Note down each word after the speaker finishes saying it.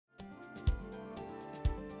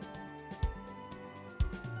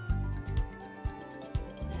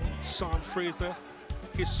Sean Fraser,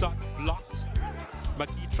 his shot blocked.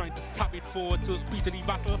 McGee trying to stab it forward to Peter Lee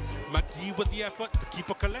Vassell. McGee with the effort, the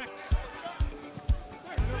keeper collects.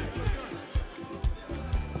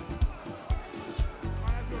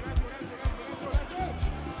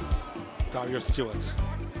 Darius Stewart.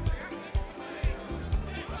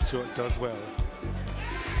 Stewart does well.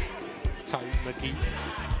 Tyreek McGee,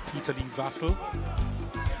 Peter Lee Vassell.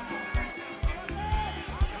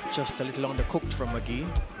 Just a little undercooked from McGee.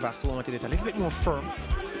 Vassell wanted it a little bit more firm.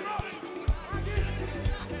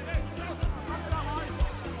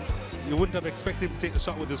 You wouldn't have expected him to take the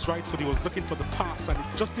shot with his right foot. He was looking for the pass and it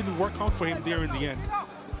just didn't work out for him there in the end.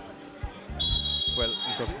 Well,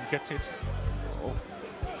 he doesn't get it. Oh.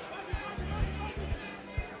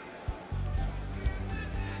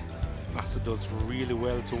 Vassell does really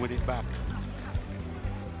well to win it back.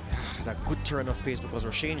 That good turn of pace because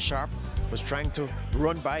Rashane Sharp was trying to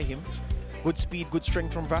run by him. Good speed, good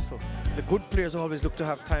strength from Vassell. The good players always look to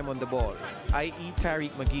have time on the ball, i.e.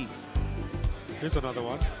 Tyreek McGee. Here's another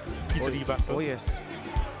one. Peter Lee Vassell. Oh, yes.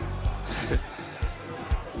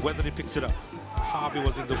 Whether he picks it up. Harbour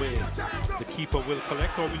was in the way. The keeper will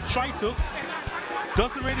collect, or we try to.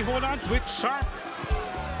 Doesn't really hold on to it. Sharp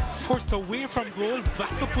forced away from goal.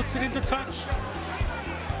 Vassell puts it into touch.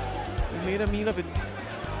 He made a meal of it.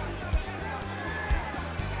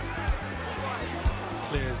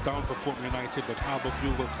 Players down for Portmore United, but Harbour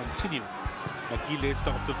View will continue. McGee lays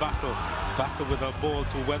off to Vassell. Vassell with a ball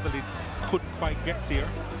to Weatherly. Couldn't quite get there.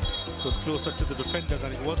 It was closer to the defender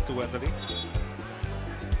than it was to Weatherly.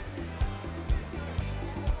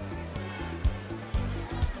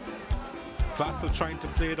 Vassell trying to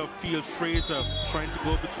play it upfield. Fraser trying to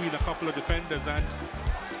go between a couple of defenders and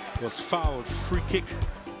was fouled. Free kick.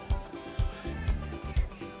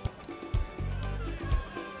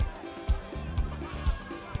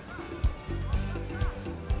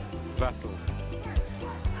 Vassell.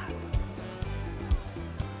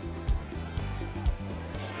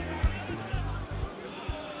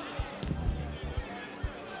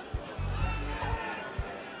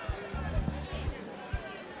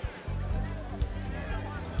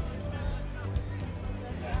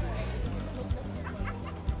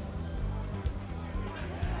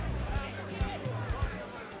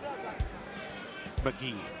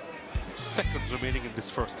 McGee, seconds remaining in this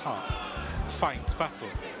first half, finds Vassell.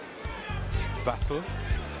 Vassell.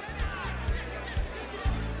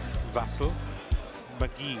 Vassell.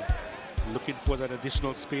 McGee looking for that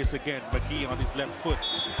additional space again. McGee on his left foot.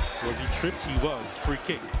 Was he tripped? He was. Free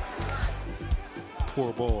kick.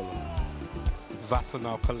 Poor ball. Vassell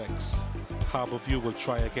now collects. Harbour View will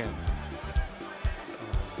try again.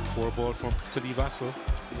 Poor ball from Peter Lee Vassell.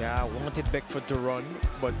 Yeah, I wanted Beckford to run,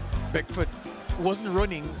 but Beckford wasn't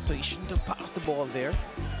running, so he shouldn't have passed the ball there.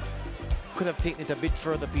 Could have taken it a bit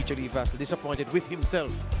further. Peter Lee Vassell disappointed with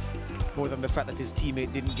himself more than the fact that his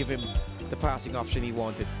teammate didn't give him the passing option he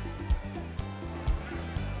wanted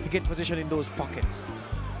to get position in those pockets.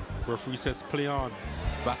 Referee says play on.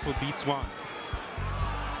 Vassell beats one.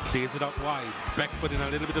 Plays it out wide. Beckford in a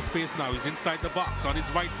little bit of space now. He's inside the box on his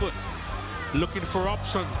right foot. Looking for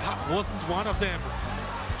options. That wasn't one of them.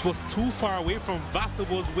 It was too far away from Vassell.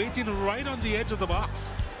 Was waiting right on the edge of the box.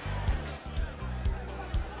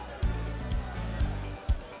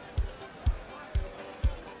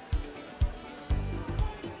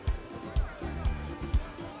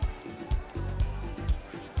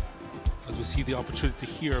 As we see the opportunity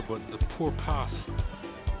here, but the poor pass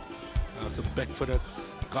to Beckford that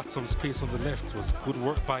got some space on the left. It was good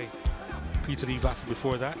work by Peter Lee Vassell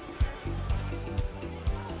before that.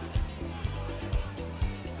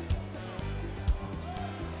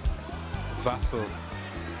 Vassell,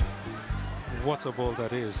 what a ball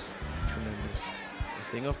that is. Tremendous.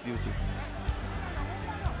 A thing of beauty.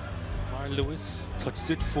 Mark Lewis touches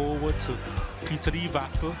it forward to Peter Lee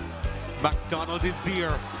Vassell. McDonald is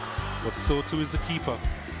there, but so too is the keeper.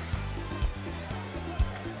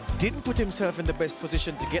 Didn't put himself in the best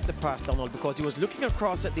position to get the pass down because he was looking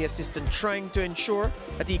across at the assistant, trying to ensure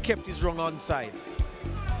that he kept his run onside.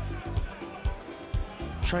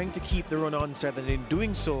 Trying to keep the run onside, and in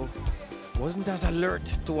doing so, wasn't as alert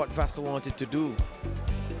to what Vassell wanted to do.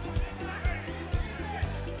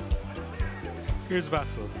 Here's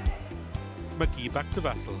Vassell. McGee back to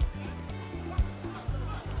Vassell.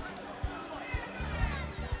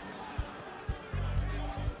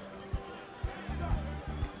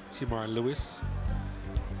 Timar Lewis.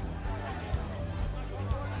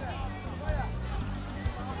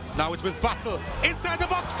 Now it's with Vassell. Inside the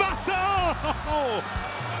box, Vassell!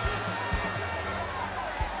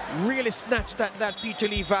 Really snatched at that Peter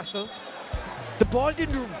Lee Vassell. The ball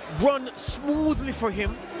didn't run smoothly for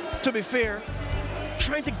him. to be fair,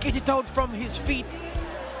 trying to get it out from his feet.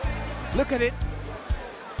 Look at it.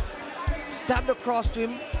 Stabbed across to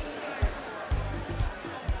him.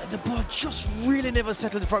 And the ball just really never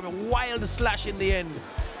settled for him. A wild slash in the end.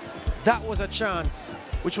 That was a chance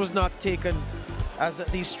which was not taken, as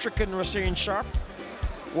the stricken Rashawn Sharp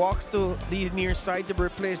walks to the near side to be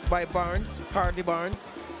replaced by Barnes, Hardy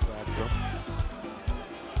Barnes. So,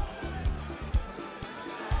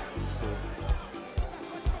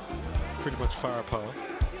 pretty much firepower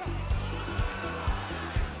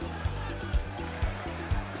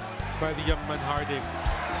by the young man Harding.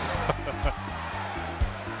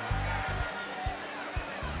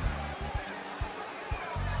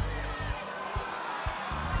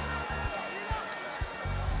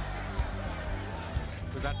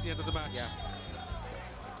 But that's the end of the match. Yeah.